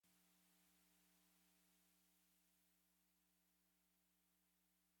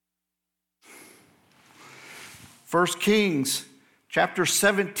1 Kings chapter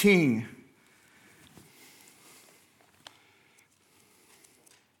 17.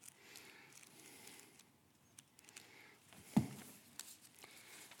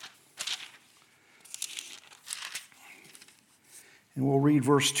 And we'll read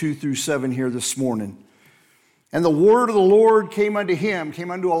verse 2 through 7 here this morning. And the word of the Lord came unto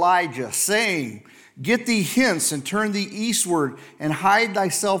Elijah, saying, Get thee hence and turn thee eastward, and hide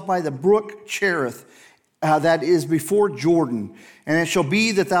thyself by the brook Cherith, that is before Jordan. And it shall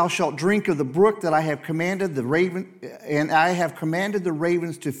be that thou shalt drink of the brook that I have commanded the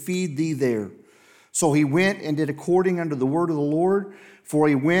ravens to feed thee there. So he went and did according unto the word of the Lord, for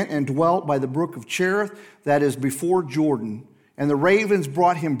he went and dwelt by the brook of Cherith, that is before Jordan. And the ravens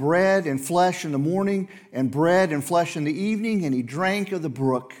brought him bread and flesh in the morning, and bread and flesh in the evening, and he drank of the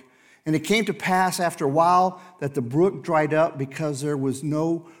brook. And it came to pass after a while that the brook dried up, because there was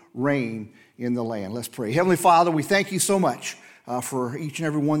no rain in the land. Let's pray. Heavenly Father, we thank you so much for each and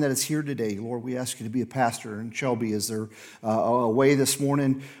every one that is here today. Lord, we ask you to be a pastor, and Shelby is there away this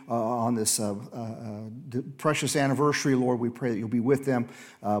morning on this precious anniversary. Lord, we pray that you'll be with them,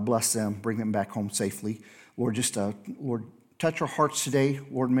 bless them, bring them back home safely. Lord, Lord, touch our hearts today.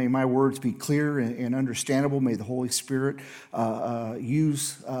 Lord, may my words be clear and understandable. May the Holy Spirit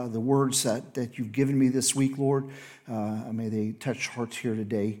use the words that you've given me this week, Lord. May they touch hearts here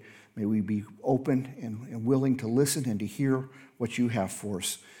today. May we be open and willing to listen and to hear what you have for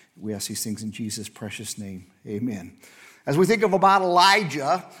us. We ask these things in Jesus' precious name. Amen. As we think about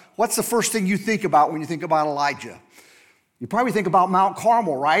Elijah, what's the first thing you think about when you think about Elijah? You probably think about Mount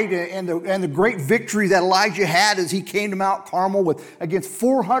Carmel, right? And the great victory that Elijah had as he came to Mount Carmel against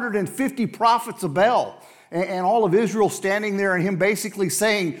 450 prophets of Baal. And all of Israel standing there and him basically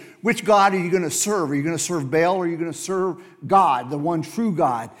saying, which God are you going to serve? Are you going to serve Baal or are you going to serve God, the one true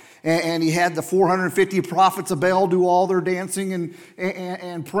God? And he had the 450 prophets of Baal do all their dancing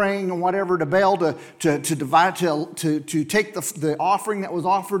and praying and whatever to Baal to take the offering that was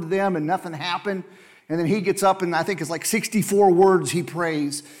offered to them, and nothing happened. And then he gets up, and I think it's like 64 words he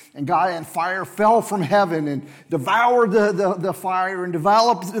prays. And God and fire fell from heaven and devoured the fire and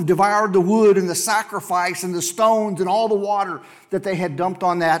devoured the wood and the sacrifice and the stones and all the water that they had dumped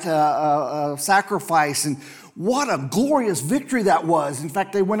on that sacrifice. And what a glorious victory that was. In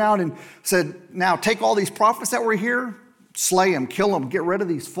fact, they went out and said, now take all these prophets that were here, slay them, kill them, get rid of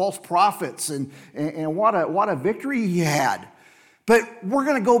these false prophets. And what a victory he had. But we're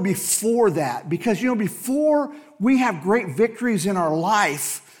going to go before that, because, before we have great victories in our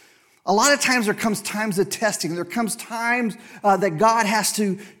life, a lot of times there comes times of testing. There comes times that God has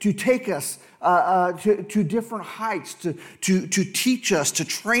to take us to different heights, to teach us, to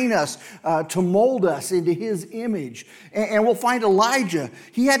train us, to mold us into his image. And we'll find Elijah.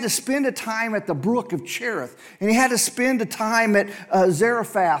 He had to spend a time at the brook of Cherith, and he had to spend a time at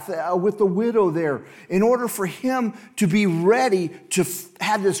Zarephath with the widow there in order for him to be ready to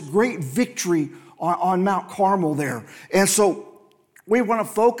have this great victory on Mount Carmel there. And so we want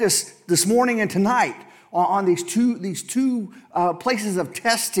to focus this morning and tonight on these two places of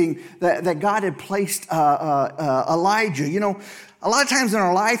testing that God had placed Elijah. A lot of times in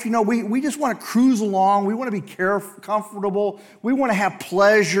our life, we just want to cruise along. We want to be comfortable. We want to have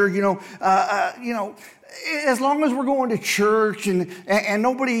pleasure. As long as we're going to church and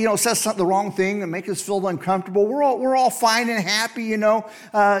nobody says the wrong thing and makes us feel uncomfortable, we're all fine and happy.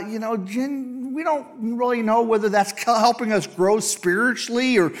 We don't really know whether that's helping us grow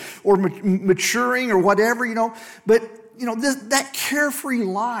spiritually or maturing or whatever. But that carefree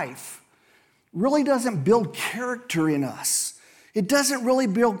life really doesn't build character in us. It doesn't really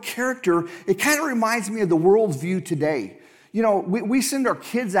build character. It kind of reminds me of the world's view today. We send our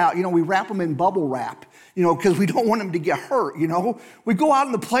kids out, we wrap them in bubble wrap, because we don't want them to get hurt, We go out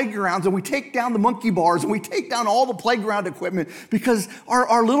in the playgrounds and we take down the monkey bars and we take down all the playground equipment because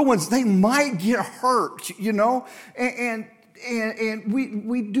our little ones, they might get hurt, and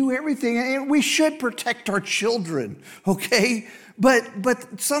we do everything, and we should protect our children, okay?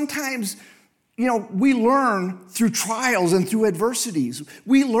 But sometimes we learn through trials and through adversities.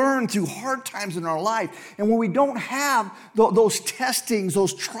 We learn through hard times in our life. And when we don't have those testings,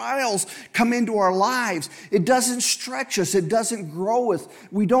 those trials come into our lives, it doesn't stretch us. It doesn't grow us.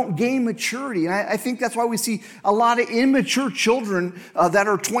 We don't gain maturity. And I think that's why we see a lot of immature children that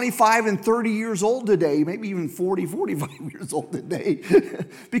are 25 and 30 years old today, maybe even 40, 45 years old today,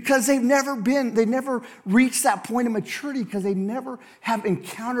 because they never reached that point of maturity because they never have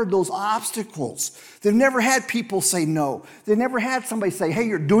encountered those obstacles. They've never had people say no. They've never had somebody say, hey,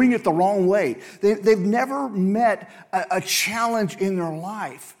 you're doing it the wrong way. They've never met a challenge in their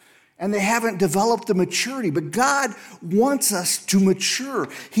life. and they haven't developed the maturity. But God wants us to mature.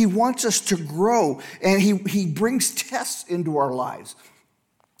 He wants us to grow, and he brings tests into our lives.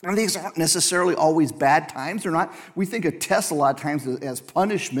 And these aren't necessarily always bad times. They're not. We think of tests a lot of times as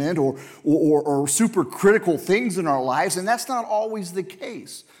punishment or super critical things in our lives, and that's not always the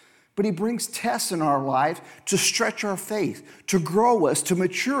case. But he brings tests in our life to stretch our faith, to grow us, to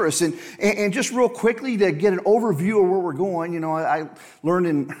mature us. And just real quickly to get an overview of where we're going, I learned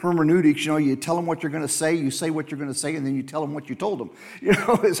in hermeneutics, you tell them what you're going to say, you say what you're going to say, and then you tell them what you told them,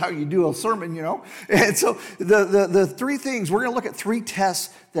 is how you do a sermon, And so the three things, we're going to look at three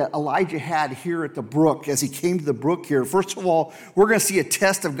tests that Elijah had here at the brook as he came to the brook here. First of all, we're going to see a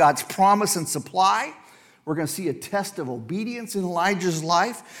test of God's promise and supply. We're going to see a test of obedience in Elijah's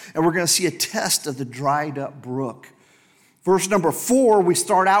life, and we're going to see a test of the dried up brook. Verse number 4, we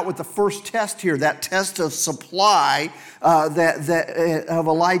start out with the first test here, that test of supply of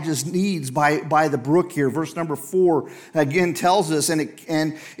Elijah's needs by the brook here. Verse number 4 again tells us, and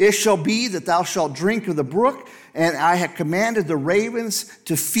it shall be that thou shalt drink of the brook, and I have commanded the ravens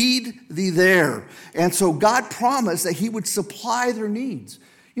to feed thee there. And so God promised that he would supply their needs.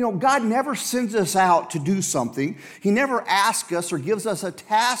 God never sends us out to do something. He never asks us or gives us a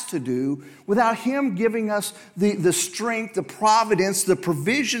task to do without him giving us the strength, the providence, the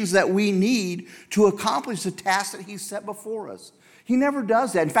provisions that we need to accomplish the task that he set before us. He never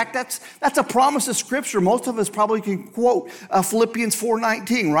does that. In fact, that's a promise of Scripture. Most of us probably can quote Philippians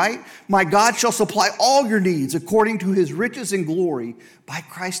 4:19, right? My God shall supply all your needs according to his riches and glory by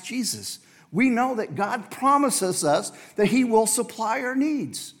Christ Jesus. We know that God promises us that he will supply our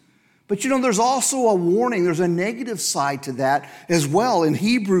needs. But there's also a warning. There's a negative side to that as well. In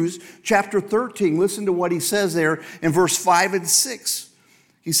Hebrews chapter 13, listen to what he says there in verse 5 and 6.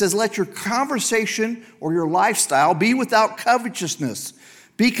 He says, let your conversation or your lifestyle be without covetousness.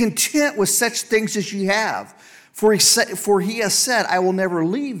 Be content with such things as you have. For he has said, I will never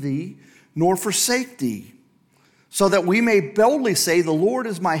leave thee nor forsake thee. So that we may boldly say, the Lord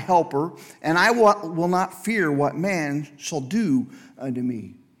is my helper, and I will not fear what man shall do unto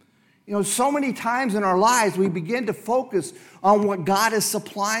me. So many times in our lives, we begin to focus on what God is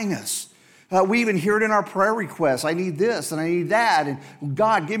supplying us. We even hear it in our prayer requests. I need this, and I need that, and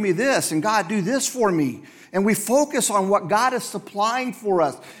God, give me this, and God, do this for me. And we focus on what God is supplying for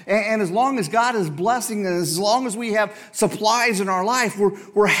us. And as long as God is blessing us, as long as we have supplies in our life,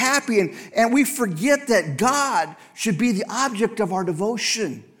 we're happy. And we forget that God should be the object of our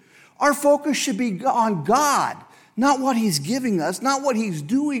devotion. Our focus should be on God, not what he's giving us, not what he's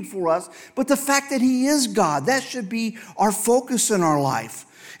doing for us, but the fact that he is God. That should be our focus in our life.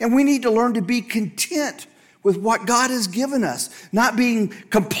 And we need to learn to be content with what God has given us, not being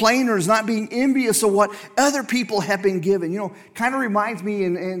complainers, not being envious of what other people have been given. Kind of reminds me,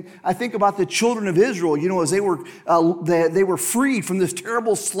 and I think about the children of Israel, as they were freed from this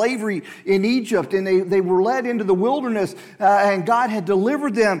terrible slavery in Egypt, and they were led into the wilderness, and God had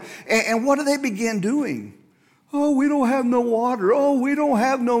delivered them. And what did they begin doing? Oh, we don't have no water. Oh, we don't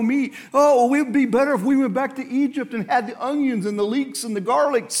have no meat. Oh, it would be better if we went back to Egypt and had the onions and the leeks and the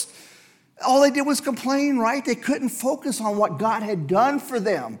garlics. All they did was complain, right? They couldn't focus on what God had done for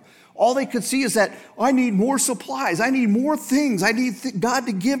them. All they could see is that, I need more supplies. I need more things. I need God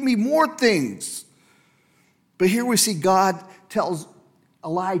to give me more things. But here we see God tells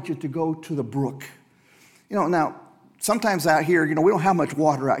Elijah to go to the brook. Now, sometimes out here, we don't have much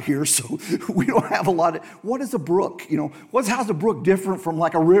water out here, so we don't have a lot of, what is a brook? How's a brook different from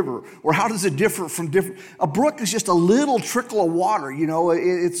like a river? Or how does it differ from a brook is just a little trickle of water,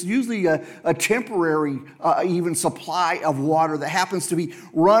 it's usually a temporary even supply of water that happens to be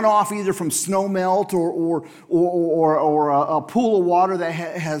run off either from snow melt or a pool of water that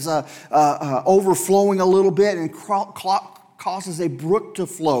has overflowing a little bit and causes a brook to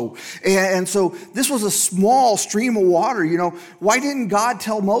flow. And so this was a small stream of water. Why didn't God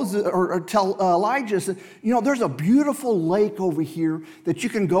tell Moses or tell Elijah, there's a beautiful lake over here that you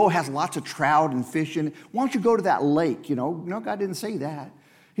can go, has lots of trout and fish in it. Why don't you go to that lake? God didn't say that.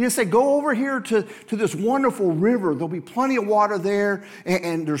 He didn't say, go over here to this wonderful river. There'll be plenty of water there,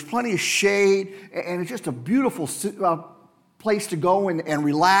 and there's plenty of shade, and it's just a beautiful place to go and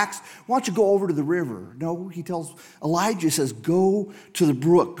relax. Why don't you go over to the river? No, he tells Elijah, says, go to the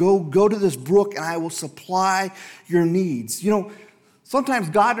brook. Go to this brook, and I will supply your needs.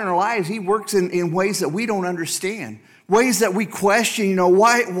 Sometimes God in our lives, he works in ways that we don't understand. Ways that we question,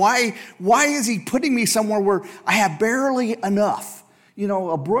 why is he putting me somewhere where I have barely enough?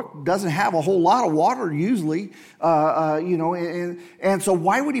 A brook doesn't have a whole lot of water usually, and so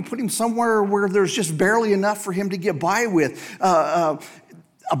why would he put him somewhere where there's just barely enough for him to get by with?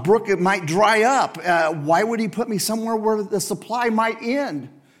 a brook that might dry up. Why would he put me somewhere where the supply might end,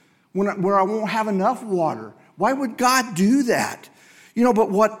 where I won't have enough water? Why would God do that? But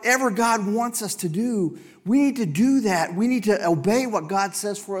whatever God wants us to do, we need to do that. We need to obey what God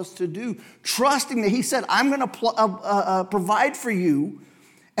says for us to do, trusting that he said, I'm going to provide for you,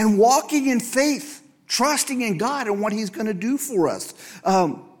 and walking in faith, trusting in God and what he's going to do for us.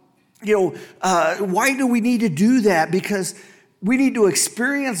 Why do we need to do that? Because we need to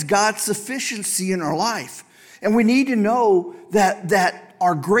experience God's sufficiency in our life. And we need to know that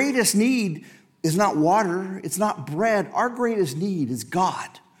our greatest need is not water, it's not bread. Our greatest need is God.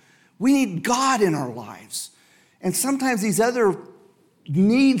 We need God in our lives. And sometimes these other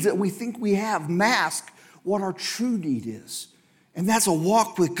needs that we think we have mask what our true need is. And that's a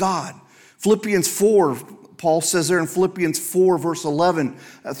walk with God. Philippians 4, Paul says there in Philippians 4, verse 11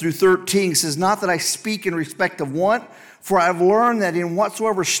 through 13, he says, not that I speak in respect of want, for I have learned that in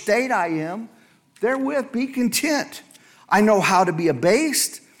whatsoever state I am, therewith be content. I know how to be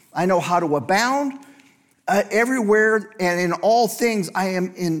abased. I know how to abound. Everywhere and in all things I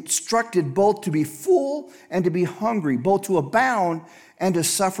am instructed both to be full and to be hungry, both to abound and to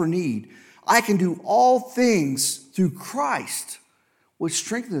suffer need. I can do all things through Christ, which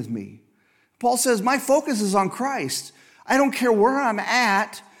strengthens me. Paul says, my focus is on Christ. I don't care where I'm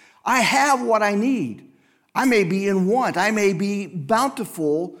at. I have what I need. I may be in want. I may be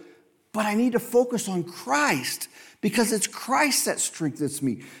bountiful, but I need to focus on Christ, because it's Christ that strengthens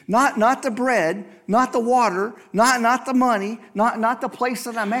me. Not the bread, not the water, not the money, not the place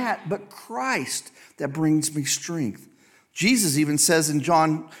that I'm at, but Christ that brings me strength. Jesus even says in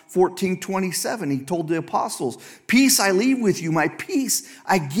John 14:27, he told the apostles, peace I leave with you, my peace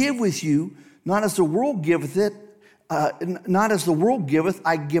I give with you, not as the world giveth it, not as the world giveth,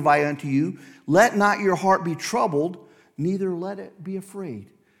 I give I unto you. Let not your heart be troubled, neither let it be afraid.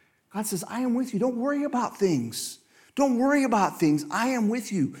 God says, I am with you. Don't worry about things. Don't worry about things. I am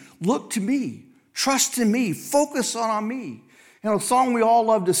with you. Look to me. Trust in me. Focus on me. A song we all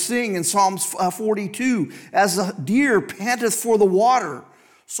love to sing in Psalms 42, as a deer panteth for the water,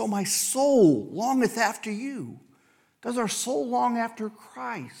 so my soul longeth after you. Does our soul long after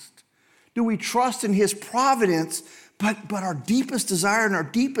Christ? Do we trust in his providence, but our deepest desire and our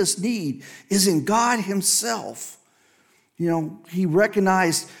deepest need is in God himself? He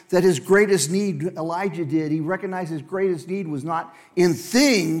recognized that his greatest need, Elijah did, he recognized his greatest need was not in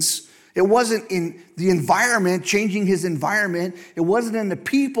things. It wasn't in the environment, changing his environment. It wasn't in the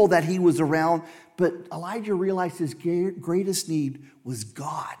people that he was around. But Elijah realized his greatest need was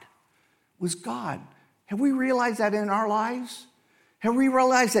God. Was God. Have we realized that in our lives? Have we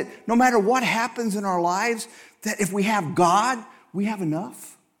realized that no matter what happens in our lives, that if we have God, we have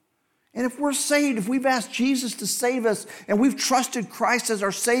enough? And if we're saved, if we've asked Jesus to save us and we've trusted Christ as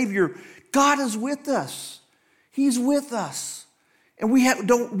our Savior, God is with us. He's with us. And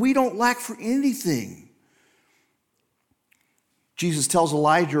we don't lack for anything. Jesus tells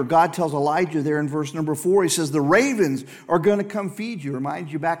Elijah, or God tells Elijah there in verse number 4, he says, the ravens are going to come feed you.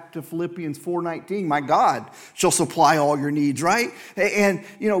 Reminds you back to Philippians 4:19. My God shall supply all your needs, right? And,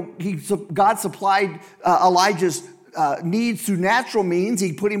 God supplied Elijah's needs through natural means.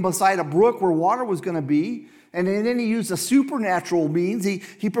 He put him beside a brook where water was going to be. And then he used a supernatural means.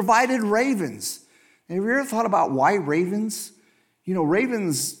 He provided ravens. And have you ever thought about why ravens?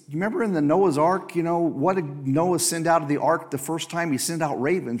 Ravens, you remember in the Noah's Ark, what did Noah send out of the ark the first time? He sent out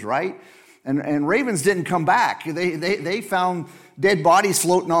ravens, right? And ravens didn't come back. They found dead bodies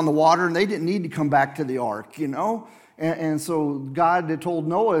floating on the water, and they didn't need to come back to the ark, And so God had told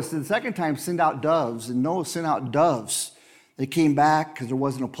Noah the second time, send out doves. And Noah sent out doves. They came back because there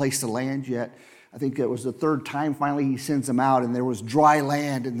wasn't a place to land yet. I think it was the third time finally he sends them out, and there was dry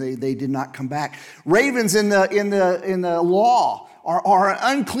land, and they did not come back. Ravens in the law are an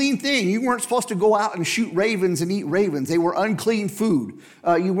unclean thing. You weren't supposed to go out and shoot ravens and eat ravens. They were unclean food.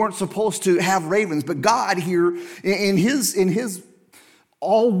 You weren't supposed to have ravens. But God here, in his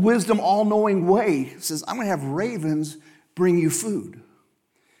all wisdom, all knowing way, says, I'm going to have ravens bring you food.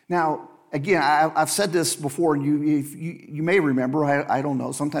 Now, again, I've said this before, and you may remember. I don't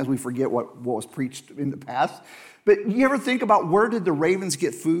know. Sometimes we forget what was preached in the past. But you ever think about where did the ravens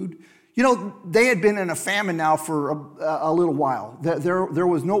get food? They had been in a famine now for a little while. There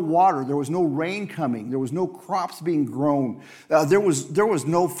was no water. There was no rain coming. There was no crops being grown. There was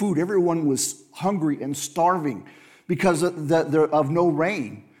no food. Everyone was hungry and starving because of no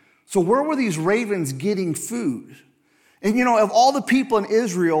rain. So where were these ravens getting food? And of all the people in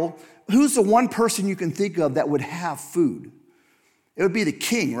Israel, who's the one person you can think of that would have food? It would be the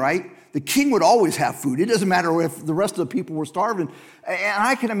king, right? The king would always have food. It doesn't matter if the rest of the people were starving. And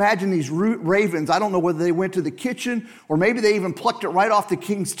I can imagine these ravens. I don't know whether they went to the kitchen or maybe they even plucked it right off the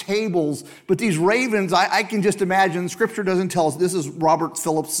king's tables. But these ravens, I can just imagine. Scripture doesn't tell us. This is Robert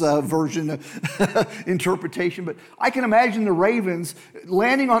Phillips' version interpretation. But I can imagine the ravens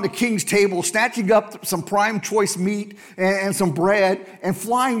landing on the king's table, snatching up some prime choice meat and some bread and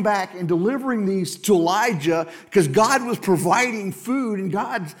flying back and delivering these to Elijah because God was providing food and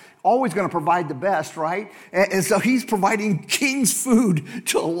God's always going to provide the best, right? And so he's providing king's food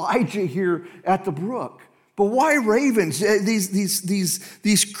to Elijah here at the brook. But why ravens?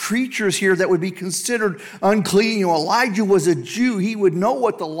 These creatures here that would be considered unclean. You know, Elijah was a Jew. He would know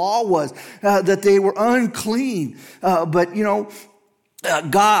what the law was, that they were unclean. But, you know,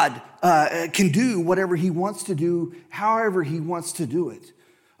 God can do whatever he wants to do, however he wants to do it.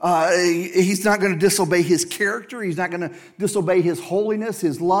 He's not going to disobey his character. He's not going to disobey his holiness,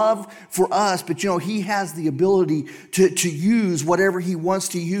 his love for us. But, you know, he has the ability to use whatever he wants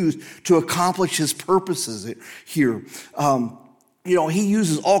to use to accomplish his purposes here. You know, he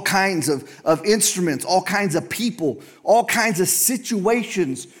uses all kinds of instruments, all kinds of people, all kinds of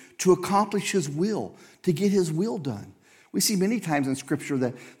situations to accomplish his will, to get his will done. We see many times in Scripture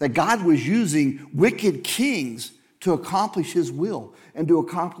that God was using wicked kings to accomplish his will and to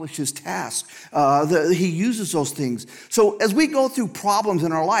accomplish his task. He uses those things. So as we go through problems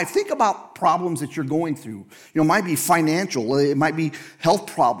in our life, think about problems that you're going through. You know, it might be financial, it might be health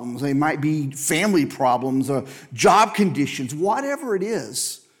problems, it might be family problems, job conditions, whatever it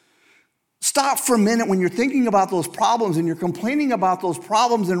is. Stop for a minute when you're thinking about those problems and you're complaining about those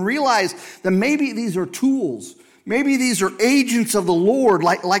problems and realize that maybe these are tools. Maybe these are agents of the Lord,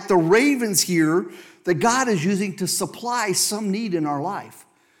 like the ravens here, that God is using to supply some need in our life.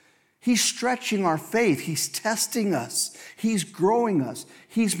 He's stretching our faith. He's testing us. He's growing us.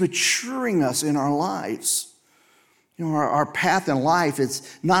 He's maturing us in our lives. You know, our path in life,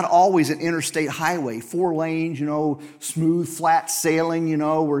 it's not always an interstate highway, 4 lanes, you know, smooth, flat sailing, you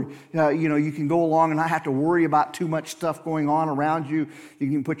know, where, you can go along and not have to worry about too much stuff going on around you. You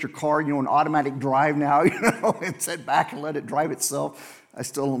can put your car, in automatic drive now, and sit back and let it drive itself. I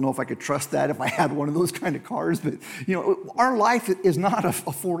still don't know if I could trust that if I had one of those kind of cars, but, our life is not a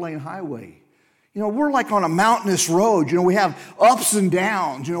 4-lane highway. We're like on a mountainous road. We have ups and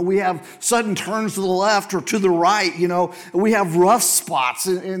downs. We have sudden turns to the left or to the right. We have rough spots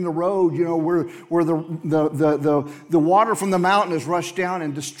in the road, where the water from the mountain has rushed down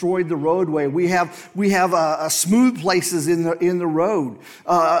and destroyed the roadway. We have smooth places in the road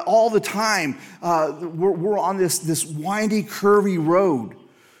all the time. We're on this windy, curvy road.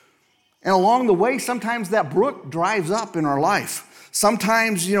 And along the way, sometimes that brook dries up in our life.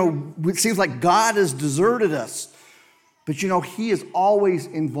 Sometimes, it seems like God has deserted us. But, He is always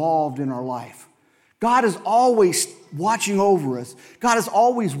involved in our life. God is always watching over us. God is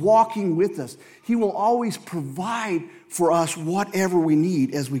always walking with us. He will always provide for us whatever we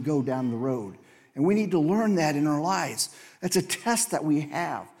need as we go down the road. And we need to learn that in our lives. That's a test that we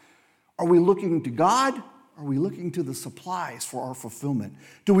have. Are we looking to God? Are we looking to the supplies for our fulfillment?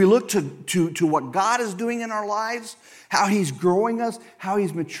 Do we look to what God is doing in our lives, how He's growing us, how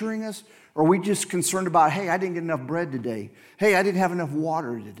He's maturing us? Or are we just concerned about, hey, I didn't get enough bread today. Hey, I didn't have enough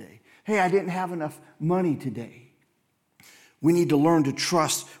water today. Hey, I didn't have enough money today. We need to learn to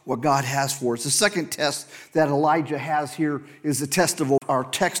trust what God has for us. The second test that Elijah has here is the test of our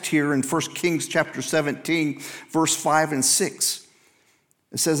text here in 1 Kings chapter 17, verse 5 and 6.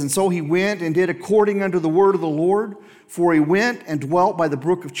 It says, "And so he went and did according unto the word of the Lord, for he went and dwelt by the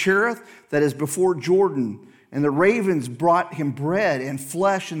brook of Cherith, that is before Jordan. And the ravens brought him bread and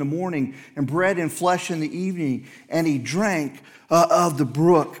flesh in the morning, and bread and flesh in the evening, and he drank of the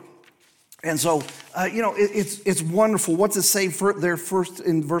brook." And so, it's wonderful. What's it say there first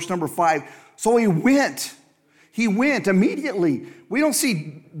in verse number 5? So he went. He went immediately. We don't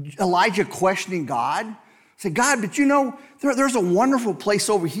see Elijah questioning God. Say, God, but there's a wonderful place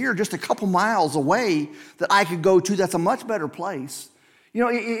over here just a couple miles away that I could go to that's a much better place.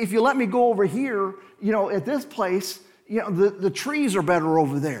 If you let me go over here, at this place, the trees are better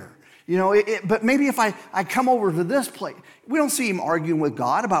over there. But maybe if I come over to this place, we don't see him arguing with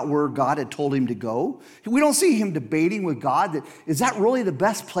God about where God had told him to go. We don't see him debating with God that, is that really the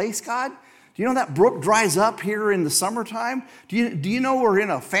best place, God? Do you know that brook dries up here in the summertime? Do you know we're in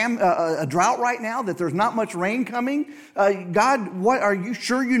a drought right now, that there's not much rain coming? God, what are you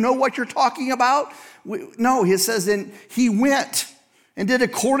sure you know what you're talking about? No, he says, and he went and did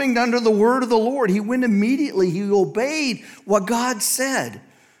according unto the word of the Lord. He went immediately. He obeyed what God said.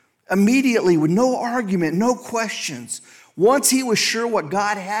 Immediately, with no argument, no questions. Once he was sure what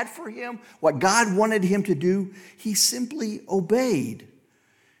God had for him, what God wanted him to do, he simply obeyed.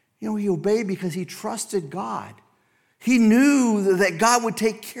 He obeyed because he trusted God. He knew that God would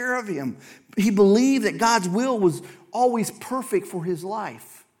take care of him. He believed that God's will was always perfect for his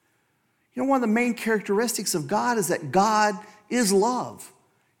life. One of the main characteristics of God is that God is love.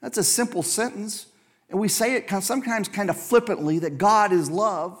 That's a simple sentence, and we say it sometimes kind of flippantly that God is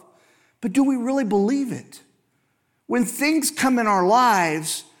love, but do we really believe it? When things come in our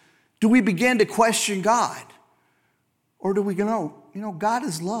lives, do we begin to question God? Or do we go, no, God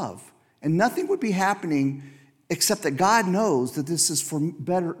is love, and nothing would be happening except that God knows that this is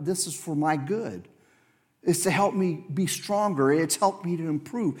for my good. It's to help me be stronger. It's helped me to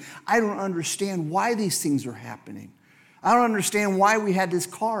improve. I don't understand why these things are happening. I don't understand why we had this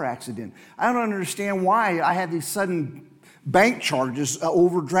car accident. I don't understand why I had these sudden bank charges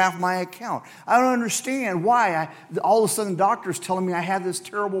overdraft my account. I don't understand why all of a sudden doctors telling me I have this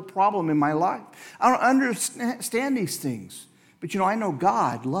terrible problem in my life. I don't understand these things. But I know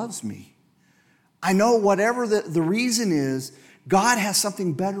God loves me. I know whatever the reason is, God has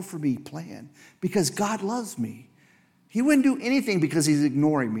something better for me planned because God loves me. He wouldn't do anything because he's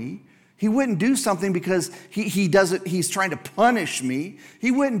ignoring me. He wouldn't do something because he's trying to punish me. He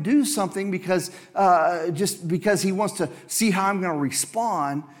wouldn't do something because just because he wants to see how I'm going to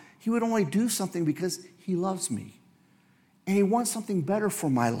respond. He would only do something because he loves me. And he wants something better for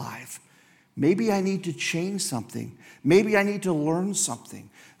my life. Maybe I need to change something. Maybe I need to learn something,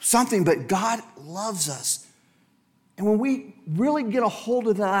 but God loves us. And when we really get a hold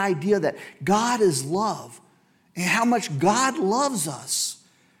of that idea that God is love and how much God loves us,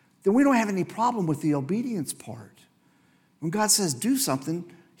 then we don't have any problem with the obedience part. When God says do something,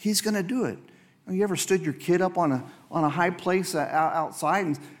 he's going to do it. You ever stood your kid up on a high place outside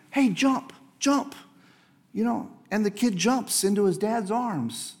and, hey, jump, and the kid jumps into his dad's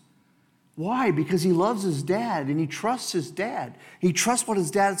arms. Why? Because he loves his dad and he trusts his dad. He trusts what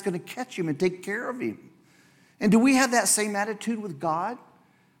his dad is going to catch him and take care of him. And do we have that same attitude with God?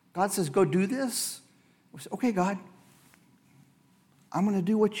 God says, go do this. We say, okay, God, I'm going to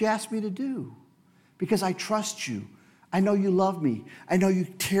do what you asked me to do because I trust you. I know you love me. I know you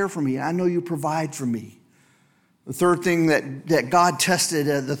care for me. I know you provide for me. The third thing that God tested,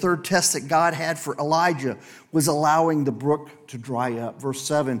 the third test that God had for Elijah was allowing the brook to dry up. Verse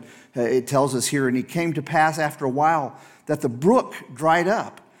 7, it tells us here, and it came to pass after a while that the brook dried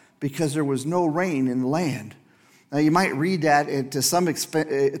up because there was no rain in the land. Now, you might read that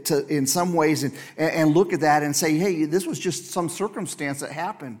in some ways and look at that and say, hey, this was just some circumstance that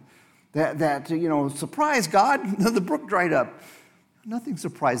happened. That surprise, God, the brook dried up. Nothing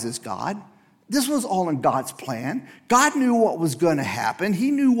surprises God. This was all in God's plan. God knew what was going to happen.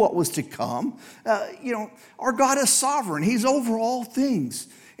 He knew what was to come. Our God is sovereign. He's over all things.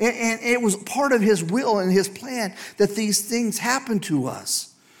 And it was part of his will and his plan that these things happen to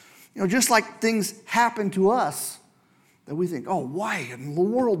us. Just like things happen to us, that we think, oh, why in the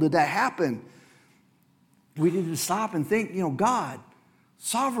world did that happen? We need to stop and think, God,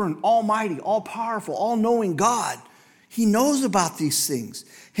 sovereign, almighty, all-powerful, all-knowing God, he knows about these things.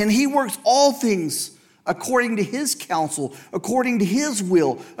 And he works all things according to his counsel, according to his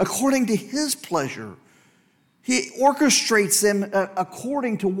will, according to his pleasure. He orchestrates them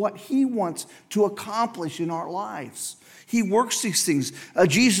according to what he wants to accomplish in our lives. He works these things.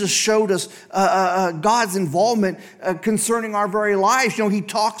 Jesus showed us God's involvement concerning our very lives.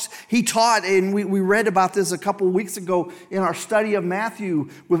 He taught, and we read about this a couple of weeks ago in our study of Matthew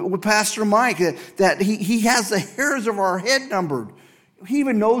with Pastor Mike, that he has the hairs of our head numbered. He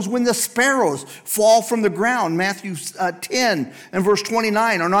even knows when the sparrows fall from the ground. Matthew 10 and verse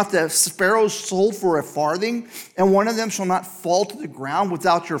 29, are not the sparrows sold for a farthing, and one of them shall not fall to the ground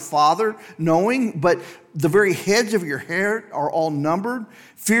without your Father knowing? But the very heads of your hair are all numbered.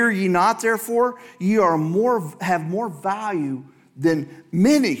 Fear ye not, therefore, ye have more value than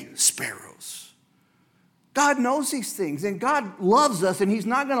many sparrows. God knows these things, and God loves us, and he's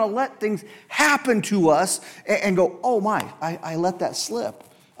not going to let things happen to us and go, oh my, I let that slip.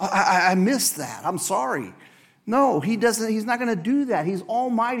 I missed that. I'm sorry. No, he doesn't. He's not going to do that. He's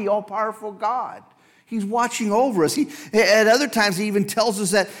almighty, all-powerful God. He's watching over us. At other times, he even tells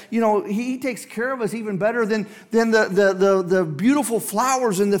us that, he takes care of us even better than the beautiful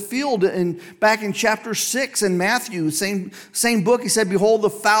flowers in the field. And back in chapter 6 in Matthew, same book, he said, behold the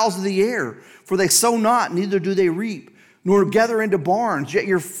fowls of the air, for they sow not, neither do they reap, nor gather into barns, yet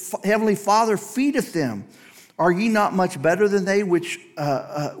your heavenly Father feedeth them. Are ye not much better than they? Which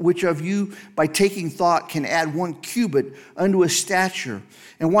of you, by taking thought, can add 1 cubit unto his stature?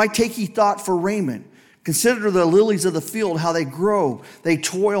 And why take ye thought for raiment? Consider the lilies of the field, how they grow. They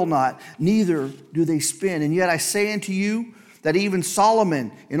toil not, neither do they spin. And yet I say unto you that even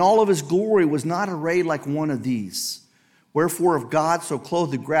Solomon in all of his glory was not arrayed like one of these. Wherefore if God so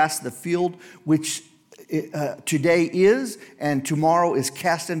clothed the grass of the field, which today is and tomorrow is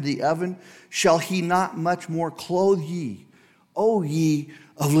cast into the oven, shall he not much more clothe ye, O ye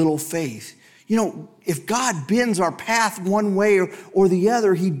of little faith? You know, if God bends our path one way or the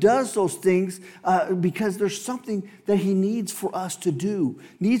other, he does those things because there's something that he needs for us to do,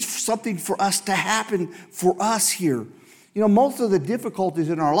 needs something for us to happen for us here. You know, most of the difficulties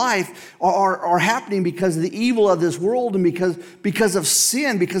in our life are happening because of the evil of this world and because of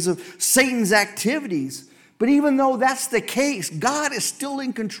sin, because of Satan's activities. But even though that's the case, God is still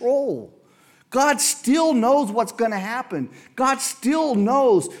in control. God still knows what's going to happen. God still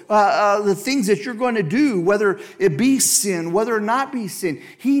knows the things that you're going to do, whether it be sin, whether it not be sin.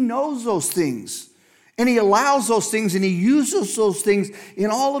 He knows those things. And he allows those things and he uses those things in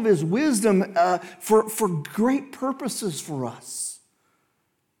all of his wisdom for great purposes for us.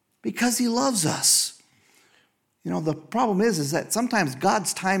 Because he loves us. You know, the problem is that sometimes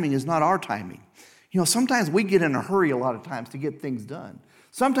God's timing is not our timing. You know, sometimes we get in a hurry a lot of times to get things done.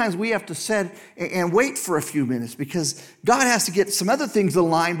 Sometimes we have to sit and wait for a few minutes because God has to get some other things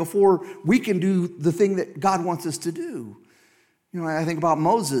aligned before we can do the thing that God wants us to do. You know, I think about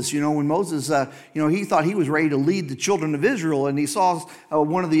Moses. You know, when Moses, he thought he was ready to lead the children of Israel, and he saw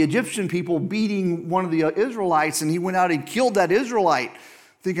one of the Egyptian people beating one of the Israelites, and he went out and killed that Israelite,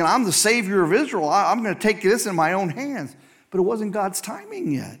 thinking, I'm the savior of Israel. I'm going to take this in my own hands. But it wasn't God's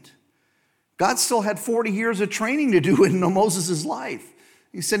timing yet. God still had 40 years of training to do in Moses' life.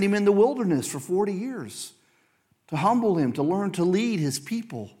 He sent him in the wilderness for 40 years to humble him, to learn to lead his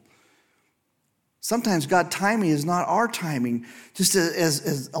people. Sometimes God's timing is not our timing. Just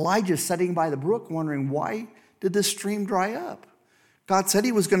as Elijah is sitting by the brook wondering, why did this stream dry up? God said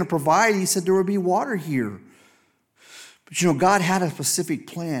he was going to provide. He said there would be water here. But you know, God had a specific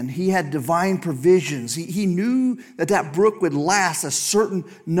plan. He had divine provisions. He knew that brook would last a certain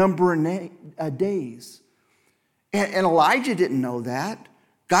number of days. And Elijah didn't know that.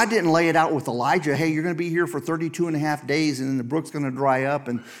 God didn't lay it out with Elijah, hey, you're going to be here for 32 and a half days and then the brook's going to dry up.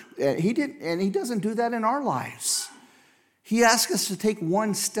 And he doesn't do that in our lives. He asks us to take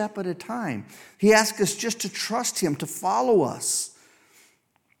one step at a time. He asks us just to trust him, to follow us.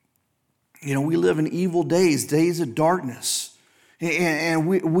 You know, we live in evil days of darkness. And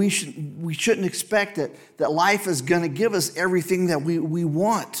we shouldn't expect that life is going to give us everything that we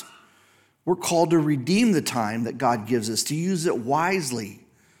want. We're called to redeem the time that God gives us, to use it wisely.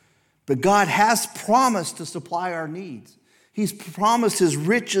 But God has promised to supply our needs. He's promised his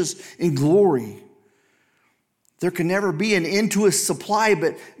riches and glory. There can never be an end to his supply,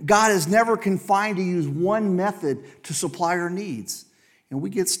 but God is never confined to use one method to supply our needs. And we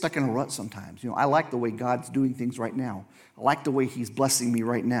get stuck in a rut sometimes. You know, I like the way God's doing things right now. I like the way he's blessing me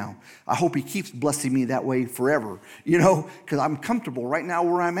right now. I hope he keeps blessing me that way forever, you know, because I'm comfortable right now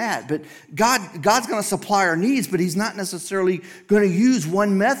where I'm at. But God's going to supply our needs, but he's not necessarily going to use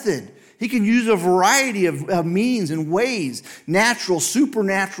one method. He can use a variety of means and ways, natural,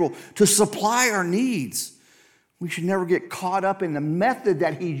 supernatural, to supply our needs. We should never get caught up in the method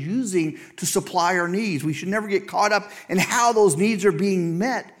that he's using to supply our needs. We should never get caught up in how those needs are being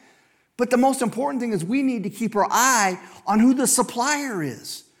met. But the most important thing is we need to keep our eye on who the supplier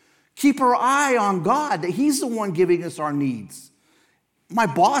is. Keep our eye on God, that he's the one giving us our needs. My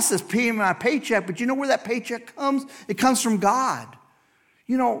boss is paying my paycheck, but you know where that paycheck comes? It comes from God.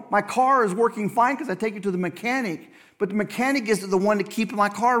 You know, my car is working fine because I take it to the mechanic, but the mechanic is the one to keep my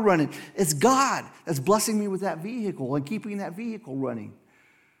car running. It's God that's blessing me with that vehicle and keeping that vehicle running.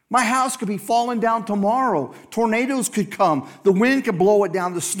 My house could be falling down tomorrow. Tornadoes could come. The wind could blow it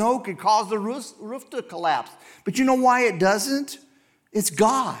down. The snow could cause the roof to collapse. But you know why it doesn't? It's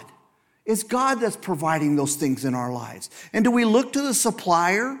God. It's God that's providing those things in our lives. And do we look to the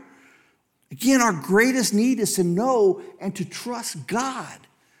supplier? Again, our greatest need is to know and to trust God,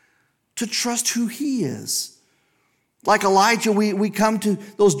 to trust who he is. Like Elijah, we come to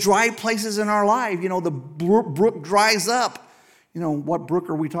those dry places in our life. You know, the brook dries up. You know, what brook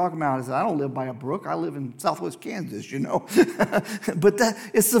are we talking about? I don't live by a brook. I live in southwest Kansas, you know. But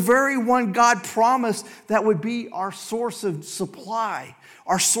it's the very one God promised that would be our source of supply,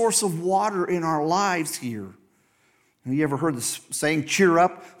 our source of water in our lives here. Have you ever heard the saying, cheer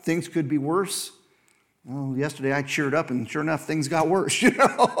up, things could be worse? Well, yesterday I cheered up and sure enough, things got worse, you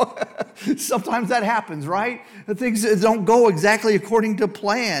know. Sometimes that happens, right? Things don't go exactly according to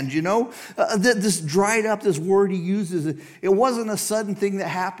plans, you know. This dried up, this word he uses, it wasn't a sudden thing that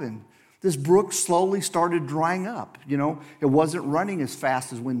happened. This brook slowly started drying up. It wasn't running as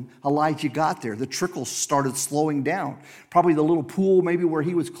fast as when Elijah got there. The trickles started slowing down. Probably the little pool maybe where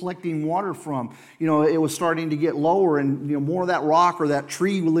he was collecting water from, it was starting to get lower, and more of that rock or that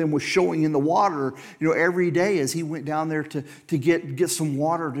tree limb was showing in the water, every day as he went down there to get some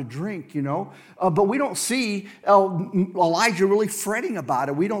water to drink, But we don't see Elijah really fretting about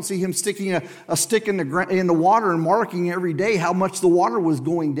it. We don't see him sticking a stick in the water and marking every day how much the water was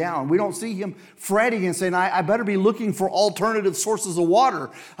going down. We don't see him fretting and saying, I better be looking for alternative sources of water.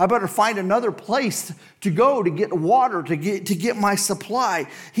 I better find another place to go to get water, to get my supply.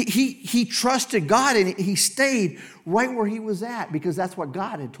 He trusted God, and he stayed right where he was at because that's what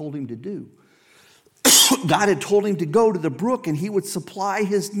God had told him to do. God had told him to go to the brook and he would supply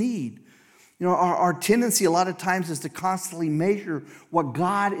his need. Our tendency a lot of times is to constantly measure what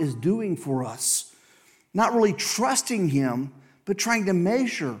God is doing for us. Not really trusting him, but trying to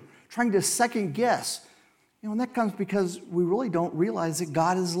measure, trying to second guess. And that comes because we really don't realize that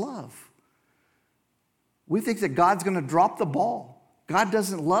God is love. We think that God's going to drop the ball. God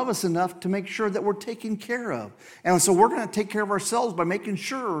doesn't love us enough to make sure that we're taken care of. And so we're going to take care of ourselves by making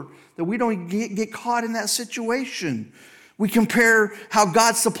sure that we don't get caught in that situation. We compare how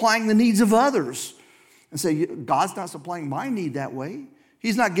God's supplying the needs of others and say, God's not supplying my need that way.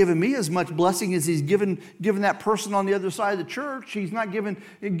 He's not giving me as much blessing as he's given that person on the other side of the church. He's not giving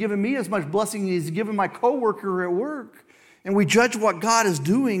me as much blessing as he's given my coworker at work. And we judge what God is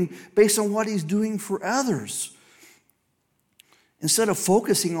doing based on what he's doing for others, instead of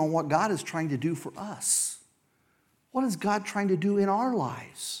focusing on what God is trying to do for us. What is God trying to do in our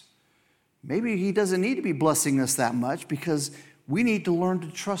lives? Maybe he doesn't need to be blessing us that much because we need to learn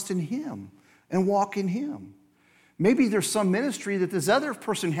to trust in him and walk in him. Maybe there's some ministry that this other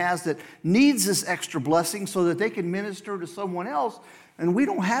person has that needs this extra blessing so that they can minister to someone else, and we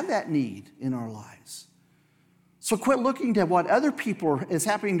don't have that need in our lives. So quit looking at what other people is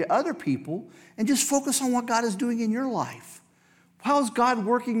happening to other people and just focus on what God is doing in your life. How is God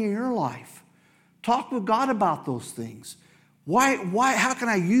working in your life? Talk with God about those things. How can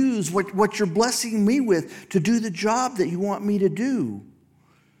I use what you're blessing me with to do the job that you want me to do?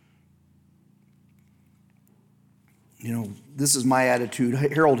 This is my attitude.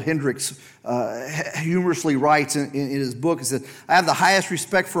 Harold Hendricks humorously writes in his book, he said, I have the highest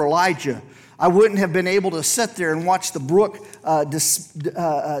respect for Elijah. I wouldn't have been able to sit there and watch the brook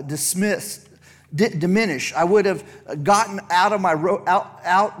diminish. I would have gotten out my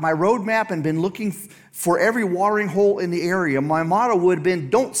roadmap and been looking for every watering hole in the area. My motto would have been,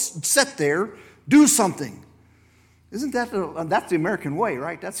 don't sit there, do something. Isn't that that's the American way,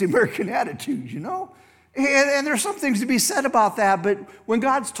 right? That's the American attitude, And there's some things to be said about that, but when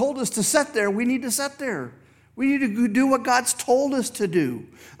God's told us to sit there, we need to sit there. We need to do what God's told us to do,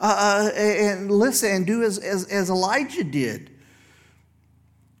 and listen and do as Elijah did.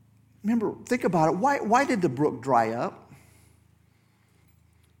 Remember, think about it. Why did the brook dry up?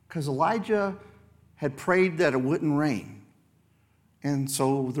 Because Elijah had prayed that it wouldn't rain. And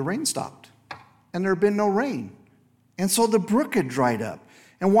so the rain stopped. And there had been no rain. And so the brook had dried up.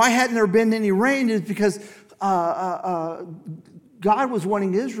 And why hadn't there been any rain is because God was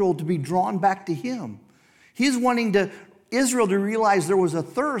wanting Israel to be drawn back to him. He's wanting Israel to realize there was a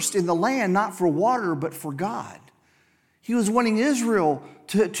thirst in the land, not for water, but for God. He was wanting Israel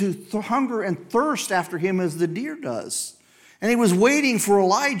to hunger and thirst after him as the deer does. And he was waiting for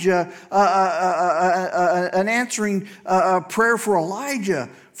Elijah, an answering prayer for Elijah,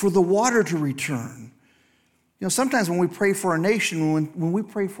 for the water to return. Sometimes when we pray for our nation, when we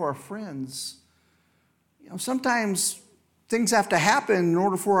pray for our friends, sometimes things have to happen in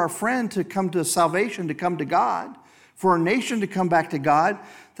order for our friend to come to salvation, to come to God, for our nation to come back to God,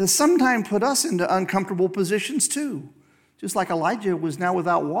 that sometimes put us into uncomfortable positions too. Just like Elijah was now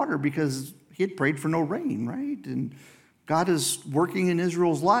without water because he had prayed for no rain, right? And God is working in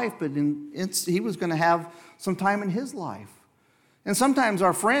Israel's life, but he was going to have some time in his life. And sometimes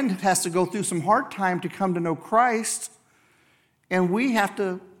our friend has to go through some hard time to come to know Christ, and we have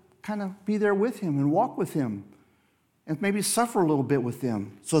to kind of be there with him and walk with him and maybe suffer a little bit with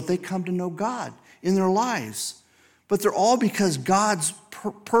them so that they come to know God in their lives. But they're all because God's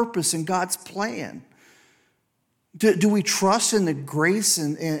purpose and God's plan. Do we trust in the grace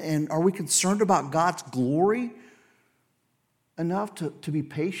and are we concerned about God's glory enough to be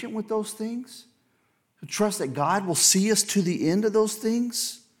patient with those things? To trust that God will see us to the end of those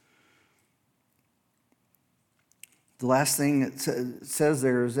things? The last thing it says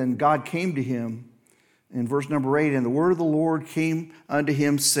there is, and God came to him in verse number 8, and the word of the Lord came unto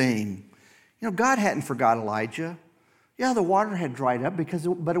him saying, God hadn't forgot Elijah. Yeah, the water had dried up,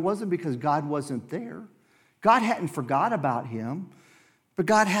 but it wasn't because God wasn't there. God hadn't forgot about him, but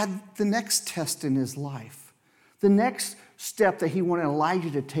God had the next test in his life. The next step that he wanted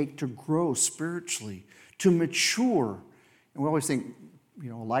Elijah to take to grow spiritually, to mature. And we always think,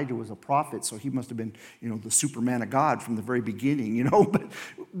 Elijah was a prophet, so he must have been, the Superman of God from the very beginning, but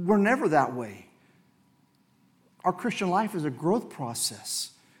we're never that way. Our Christian life is a growth process.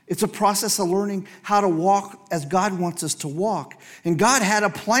 It's a process of learning how to walk as God wants us to walk. And God had a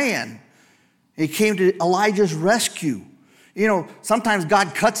plan. He came to Elijah's rescue. Sometimes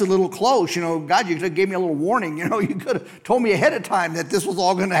God cuts a little close. God, you could have gave me a little warning. You could have told me ahead of time that this was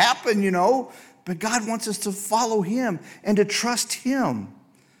all going to happen, But God wants us to follow him and to trust him.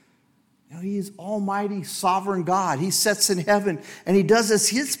 He is almighty, sovereign God. He sits in heaven and he does as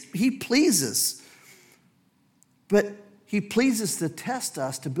he pleases. But he pleases to test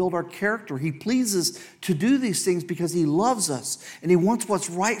us, to build our character. He pleases to do these things because he loves us and he wants what's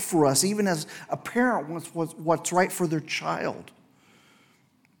right for us, even as a parent wants what's right for their child.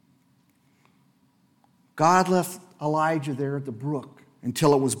 God left Elijah there at the brook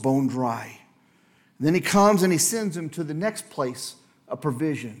until it was bone dry. And then he comes and he sends him to the next place of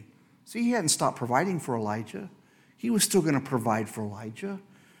provision. See, he hadn't stopped providing for Elijah. He was still going to provide for Elijah.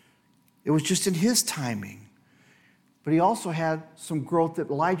 It was just in his timing. But he also had some growth that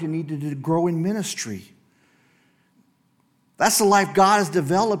Elijah needed to grow in ministry. That's the life God is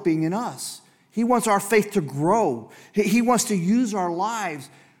developing in us. He wants our faith to grow. He wants to use our lives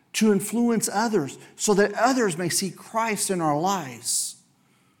to influence others so that others may see Christ in our lives.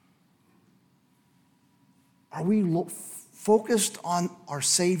 Are we focused on our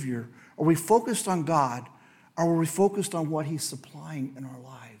Savior? Are we focused on God? Or are we focused on what he's supplying in our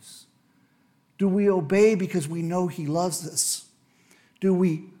lives? Do we obey because we know he loves us? Do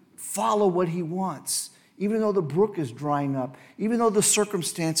we follow what he wants? Even though the brook is drying up, even though the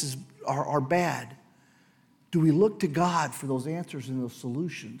circumstances are bad, do we look to God for those answers and those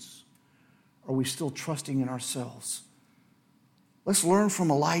solutions? Or are we still trusting in ourselves? Let's learn from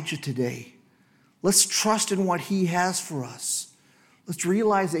Elijah today. Let's trust in what he has for us. Let's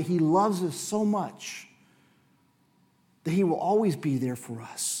realize that he loves us so much that he will always be there for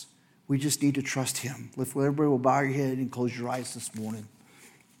us. We just need to trust him. Everybody will bow your head and close your eyes this morning.